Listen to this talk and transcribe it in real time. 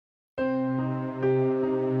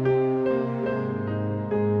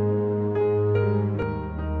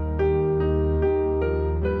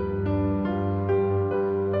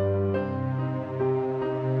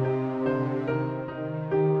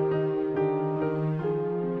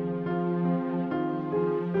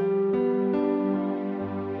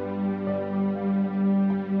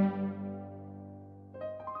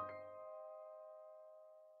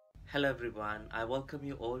everyone, I welcome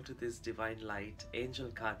you all to this Divinelight Angel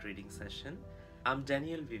Card Reading session. I'm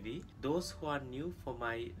Daniel Vivi. Those who are new for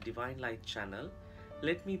my Divinelight channel,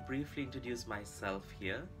 let me briefly introduce myself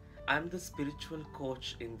here. I'm the spiritual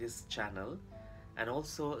coach in this channel and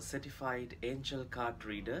also a certified angel card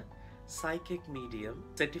reader, psychic medium,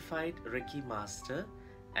 certified Reiki master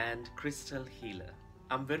and crystal healer.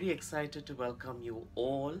 I'm very excited to welcome you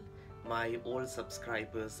all, my old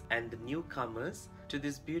subscribers and the newcomers, to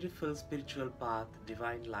this beautiful spiritual path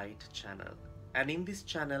Divinelight channel. And in this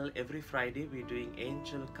channel, every Friday we're doing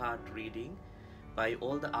angel card reading by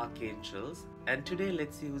all the archangels, and today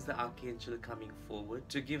let's use the archangel coming forward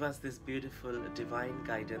to give us this beautiful divine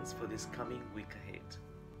guidance for this coming week ahead.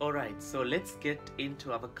 Alright, so let's get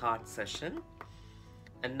into our card session.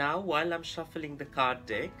 And now, while I'm shuffling the card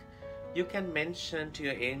deck, you can mention to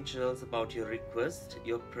your angels about your request,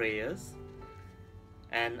 your prayers,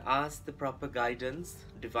 and ask the proper guidance,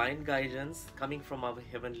 divine guidance coming from our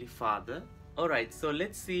Heavenly Father. Alright, so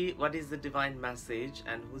let's see what is the divine message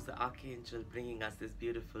and who's the archangel bringing us this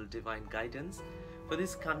beautiful divine guidance for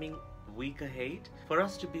this coming week ahead, for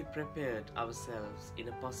us to be prepared ourselves in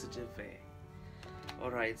a positive way.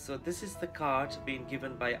 Alright, so this is the card being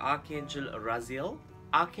given by Archangel Raziel.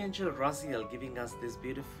 Archangel Raziel giving us this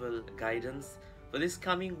beautiful guidance for this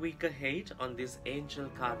coming week ahead on this angel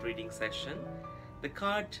card reading session. The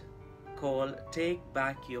card called Take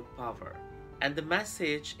Back Your Power. And the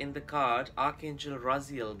message in the card, Archangel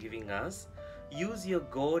Raziel giving us, use your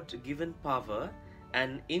God-given power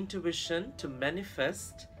and intuition to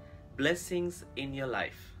manifest blessings in your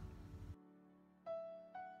life.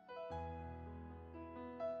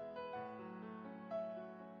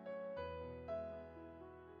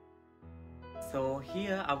 So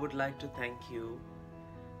here I would like to thank you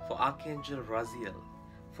for Archangel Raziel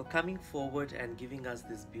for coming forward and giving us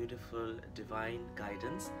this beautiful divine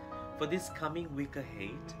guidance for this coming week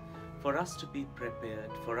ahead, for us to be prepared,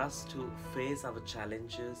 for us to face our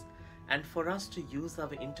challenges, and for us to use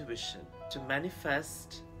our intuition to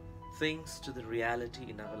manifest things to the reality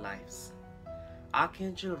in our lives.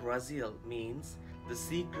 Archangel Raziel means the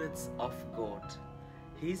secrets of God.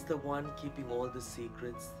 He's the one keeping all the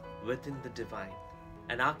secrets within the divine.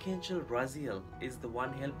 And Archangel Raziel is the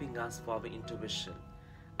one helping us for our intuition,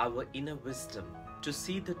 our inner wisdom, to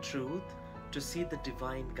see the truth, to see the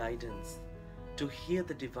divine guidance, to hear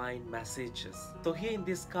the divine messages. So here in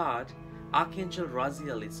this card, Archangel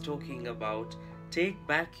Raziel is talking about take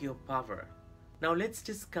back your power. Now let's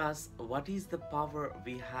discuss what is the power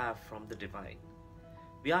we have from the divine.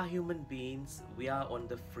 We are human beings, we are on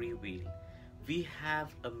the free will. We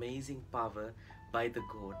have amazing power by the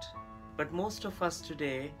God. But most of us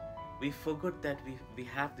today, we forgot that we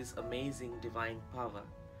have this amazing divine power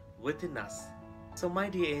within us. So my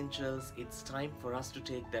dear angels, it's time for us to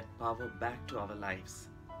take that power back to our lives.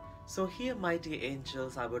 So here, my dear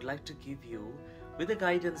angels, I would like to give you, with the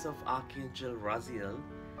guidance of Archangel Raziel,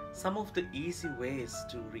 some of the easy ways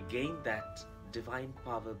to regain that divine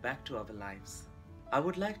power back to our lives. I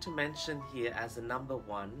would like to mention here as a number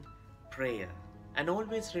one, prayer. And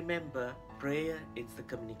always remember, prayer is the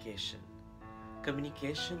communication.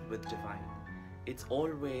 Communication with divine. It's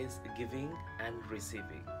always giving and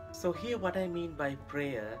receiving. So here what I mean by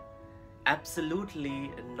prayer,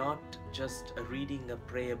 absolutely not just reading a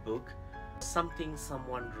prayer book, something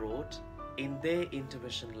someone wrote in their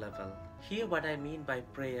intuition level. Here what I mean by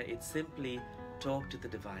prayer, it's simply talk to the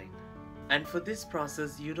divine. And for this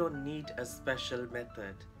process, you don't need a special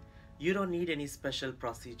method. You don't need any special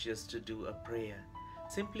procedures to do a prayer.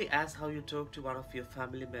 Simply as how you talk to one of your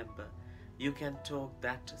family member, you can talk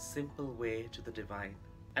that simple way to the divine.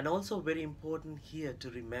 And also very important here to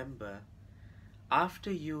remember,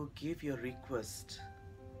 after you give your request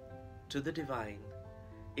to the divine,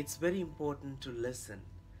 it's very important to listen.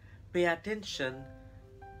 Pay attention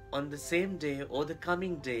on the same day or the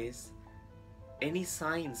coming days, any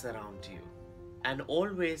signs around you. And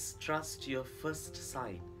always trust your first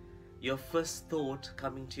sign. Your first thought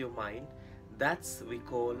coming to your mind, that's we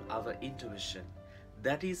call our intuition.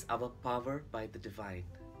 That is our power by the divine.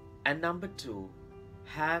 And number two,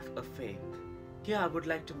 have a faith. Here I would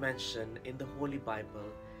like to mention in the Holy Bible,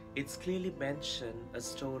 it's clearly mentioned a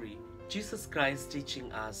story. Jesus Christ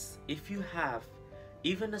teaching us, if you have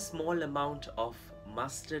even a small amount of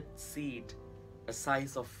mustard seed, a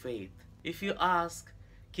size of faith, if you ask,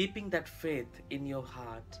 keeping that faith in your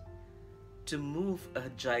heart, to move a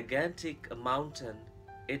gigantic mountain,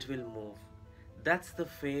 it will move. That's the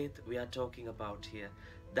faith we are talking about here.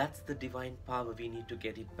 That's the divine power. We need to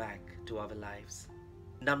get it back to our lives.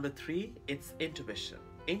 Number three, it's intuition.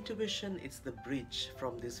 Intuition is the bridge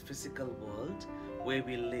from this physical world where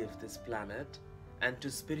we live, this planet, and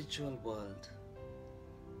to spiritual world.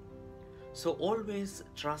 So always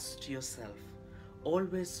trust yourself.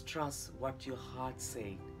 Always trust what your heart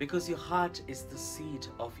says, because your heart is the seed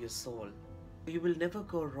of your soul. You will never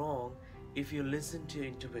go wrong if you listen to your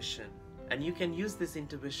intuition, and you can use this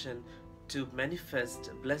intuition to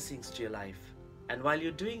manifest blessings to your life. And while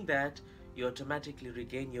you're doing that, you automatically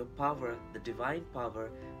regain your power, the divine power,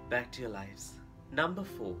 back to your lives. Number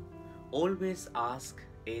 4, always ask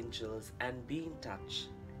angels and be in touch.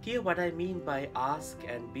 Here what I mean by ask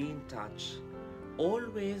and be in touch,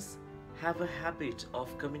 always have a habit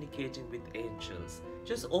of communicating with angels.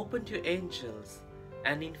 Just open to your angels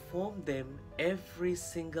and inform them every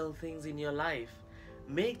single thing in your life.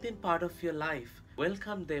 Make them part of your life.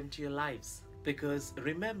 Welcome them to your lives. Because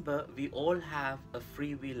remember, we all have a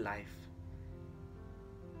free will life.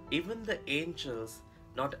 Even the angels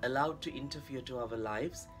not allowed to interfere to our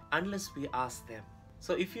lives unless we ask them.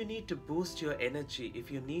 So if you need to boost your energy,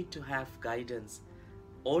 if you need to have guidance,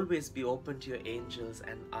 always be open to your angels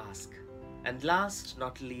and ask. And last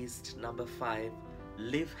not least, number 5,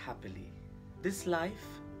 live happily. This life,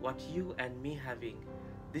 what you and me having,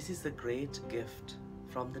 this is a great gift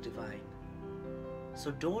from the divine.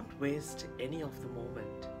 So don't waste any of the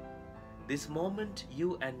moment. This moment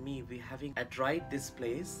you and me we having at right this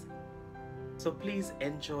place. So please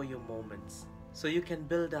enjoy your moments, so you can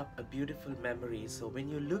build up a beautiful memory. So when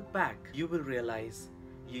you look back, you will realize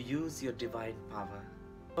you use your divine power.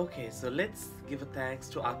 Okay, so let's give a thanks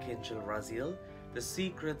to Archangel Raziel, the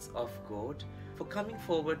secrets of God, for coming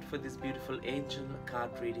forward for this beautiful angel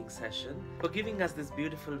card reading session, for giving us this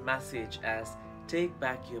beautiful message as take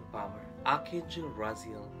back your power. Archangel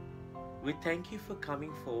Raziel, we thank you for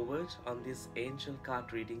coming forward on this angel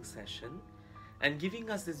card reading session and giving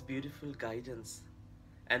us this beautiful guidance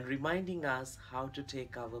and reminding us how to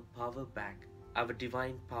take our power back, our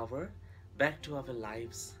divine power back to our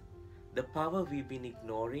lives. The power we've been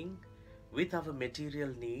ignoring with our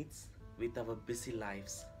material needs, with our busy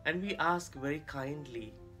lives. And we ask very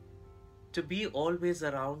kindly to be always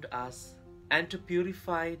around us and to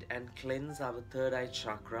purify and cleanse our third eye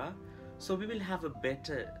chakra, so we will have a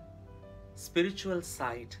better spiritual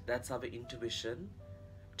sight, that's our intuition,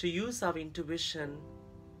 to use our intuition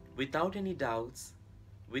without any doubts,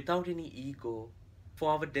 without any ego,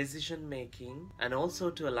 for our decision making, and also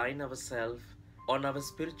to align ourselves on our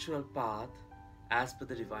spiritual path as per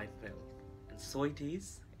the divine will. And so it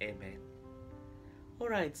is. Amen.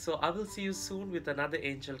 Alright, so I will see you soon with another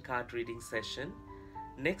angel card reading session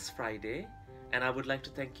next Friday. And I would like to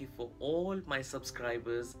thank you for all my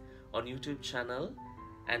subscribers on YouTube channel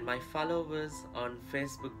and my followers on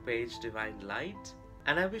Facebook page Divinelight.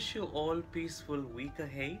 And I wish you all peaceful week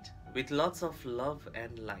ahead with lots of love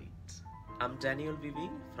and light. I'm Daniel Vivi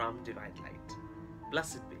from Divinelight.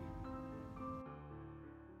 Blessed be.